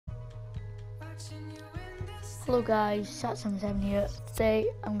Hello guys, Sat77 here. Today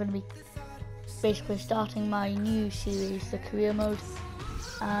I'm going to be basically starting my new series, the career mode,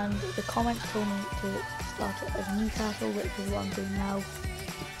 and the comments told me to start it as Newcastle, which is what I'm doing now.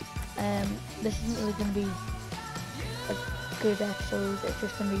 This isn't really going to be a good episode, it's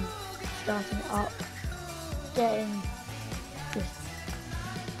just going to be starting it up,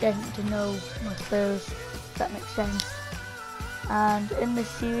 getting to know my players, if that makes sense. And in this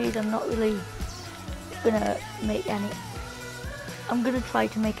series I'm not really gonna make any, I'm gonna try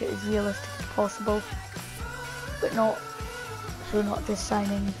to make it as realistic as possible, but not just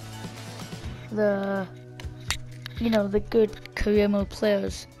signing the good career mode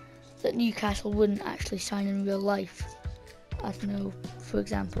players that Newcastle wouldn't actually sign in real life. I don't know, for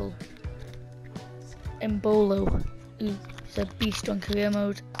example, Mbolo, who's a beast on career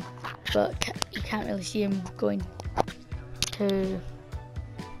mode, but you can't really see him going to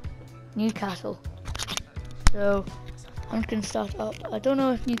Newcastle. So I'm just going to start up. I don't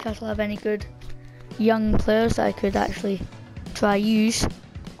know if Newcastle have any good young players that I could actually try use,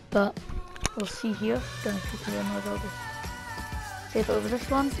 but we'll see here. Don't know if you can remember, I'll just save it over this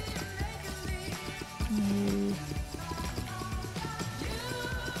one.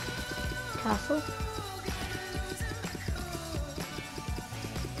 Newcastle.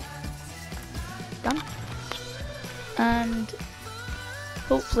 Done. And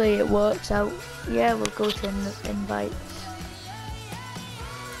hopefully it works out. Yeah, we'll go to invites.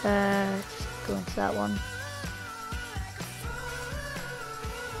 Just go into that one.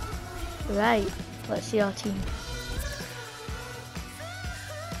 Right, let's see our team.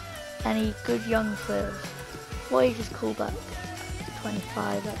 Any good young players? What age is Colback?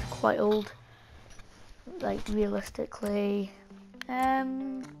 25, that's quite old. Like, realistically.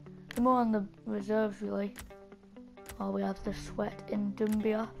 More on the reserves, really. Oh, we have the Sweat in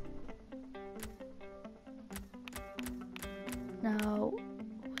Dumbia. Now,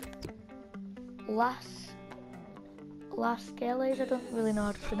 Lascales, I don't really know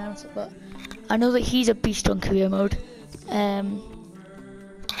how to pronounce it, but I know that he's a beast on career mode. I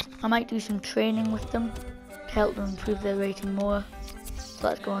might do some training with them to help them improve their rating more. So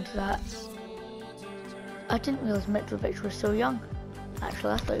let's go on to that. I didn't realise Mitrovic was so young.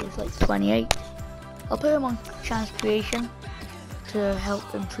 Actually, I thought he was like 28. I'll put him on chance creation to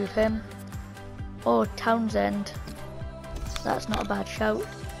help improve him. Or Townsend. That's not a bad shout.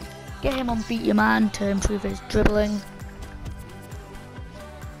 Get him on beat your man to improve his dribbling.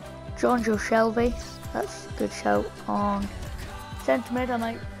 Jonjo Shelby, that's a good shout. On centre mid, I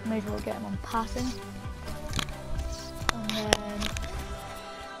may as well get him on passing. And then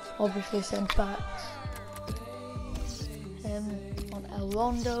obviously centre backs. Him on El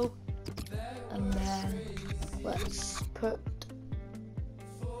Rondo. And then let's put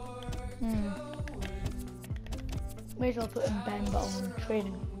may as well put in Ben, but on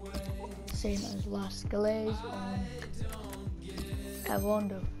training. Same as Lascales on El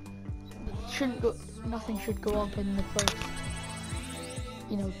Rondo. Nothing should go up in the first,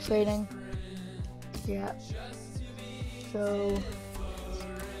 training. Yeah. So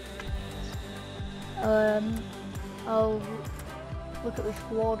I'll look at the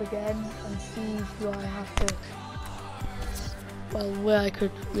squad again and see where I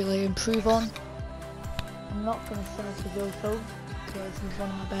could really improve on. I'm not going to sell Sissoko because he's one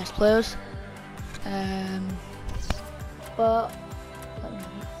of my best players. But let me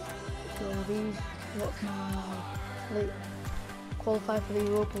do all these. What's my qualify for the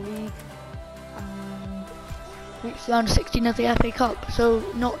Europa League and reach the round of 16 of the FA Cup. So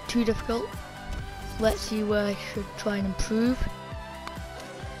not too difficult. Let's see where I should try and improve.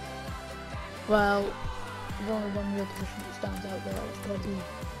 Well, there's only one real position that stands out there. It's got to be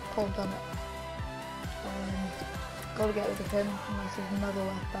Paul Dummett. Got to get rid of him unless there's another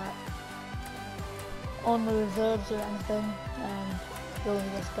left back on the reserves or anything. Only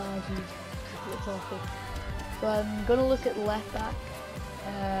this guy who looks awful. So I'm gonna look at left back.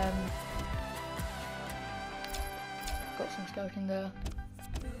 Got some scouting there.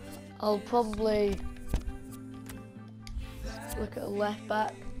 I'll probably look at a left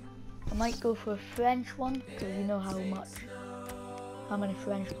back. I might go for a French one because you know how many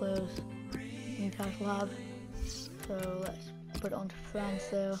French players Newcastle have. So let's put it onto France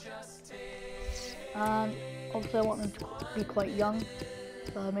there. And obviously I want them to be quite young,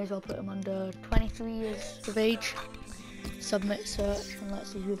 so I may as well put them under 23 years of age. Submit search and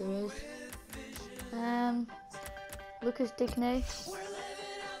let's see who there is. Lucas Digne.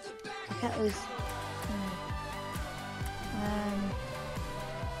 I can't really.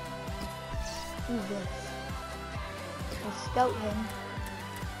 Who's this? I scout him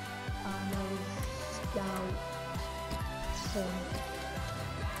and I was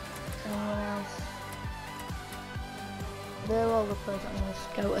Anyone else? They're all the players that I'm going to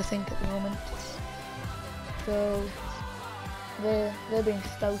scout, I think, at the moment. So they're being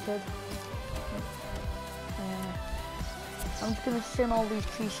scouted. I'm just going to sim all these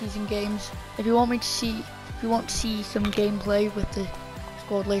pre-season games. If you want to see some gameplay with the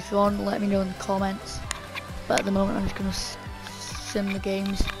squad later on, let me know in the comments. But at the moment, I'm just going to sim the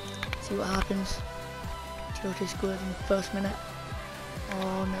games, see what happens. Chelsea scored in the first minute.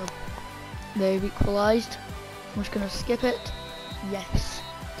 Oh no, they've equalised. I'm just going to skip it. Yes.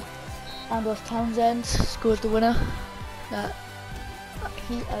 Andros Townsend scored the winner. I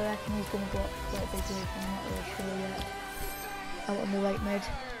reckon he's going to get quite a big lead. I'm not really sure yet. Out on the right mid.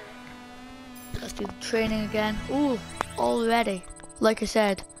 Let's do the training again. Ooh, already. Like I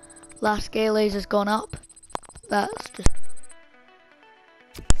said, last Gales has gone up. That's just...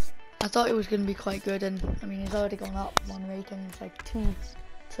 I thought it was going to be quite good, and I mean he's already gone up one rating. It's like 2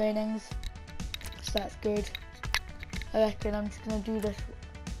 trainings, so that's good. I reckon I'm just going to do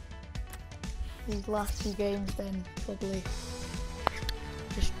these last 2 games, then probably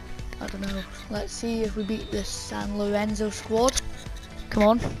just, I don't know. Let's see if we beat this San Lorenzo squad. Come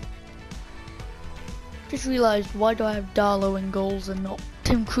on. Just realised, why do I have Darlow in goals and not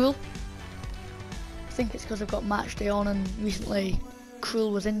Tim Krul? I think it's because I've got match day on, and recently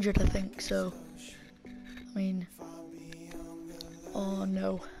Krul was injured, I think, so I mean, oh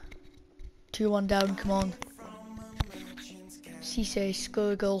no. 2-1 down, come on. Cisse,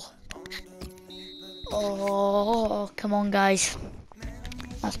 score a goal. Oh, come on guys.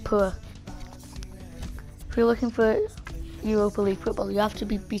 That's poor. If you're looking for Europa League football, you have to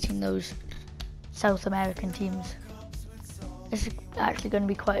be beating those South American teams. This is actually going to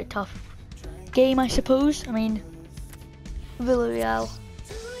be quite a tough game, I suppose. I mean, Villarreal,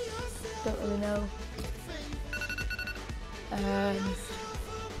 don't really know.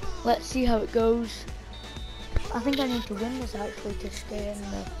 Let's see how it goes. I think I need to win this actually to stay in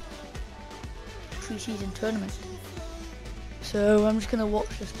the pre-season tournament. So I'm just going to watch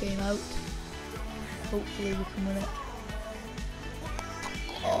this game out. Hopefully we can win it.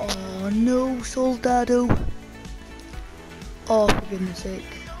 Oh no, Soldado. Oh, for goodness sake.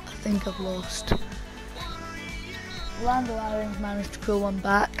 I think I've lost. Lando Irons managed to pull one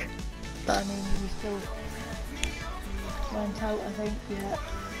back, but I mean, we still went out, I think, yeah.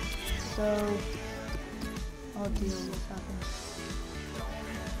 So, oh dear, what's happened?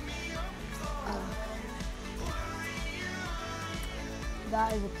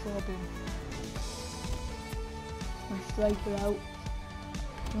 That is a problem. My striker out.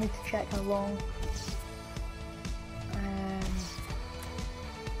 I need to check how long.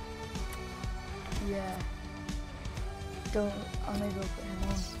 Yeah. I may go put him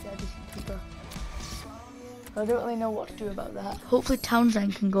on, get a decent keeper. I don't really know what to do about that. Hopefully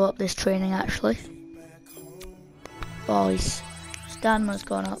Townsend can go up this training actually. Oh, Stanmer's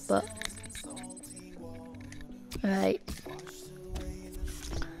gone up, but... Right.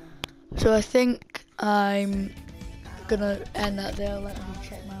 So I think I'm gonna end that there. Let me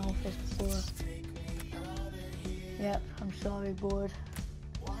check my office before. Yep, I'm sorry, bored.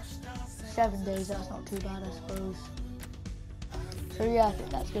 7 days, that's not too bad, I suppose. So yeah, I think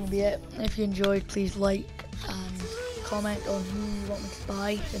that's going to be it. If you enjoyed, please like and comment on who you want me to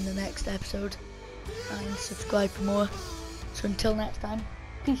buy in the next episode, and subscribe for more. So until next time,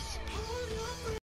 peace.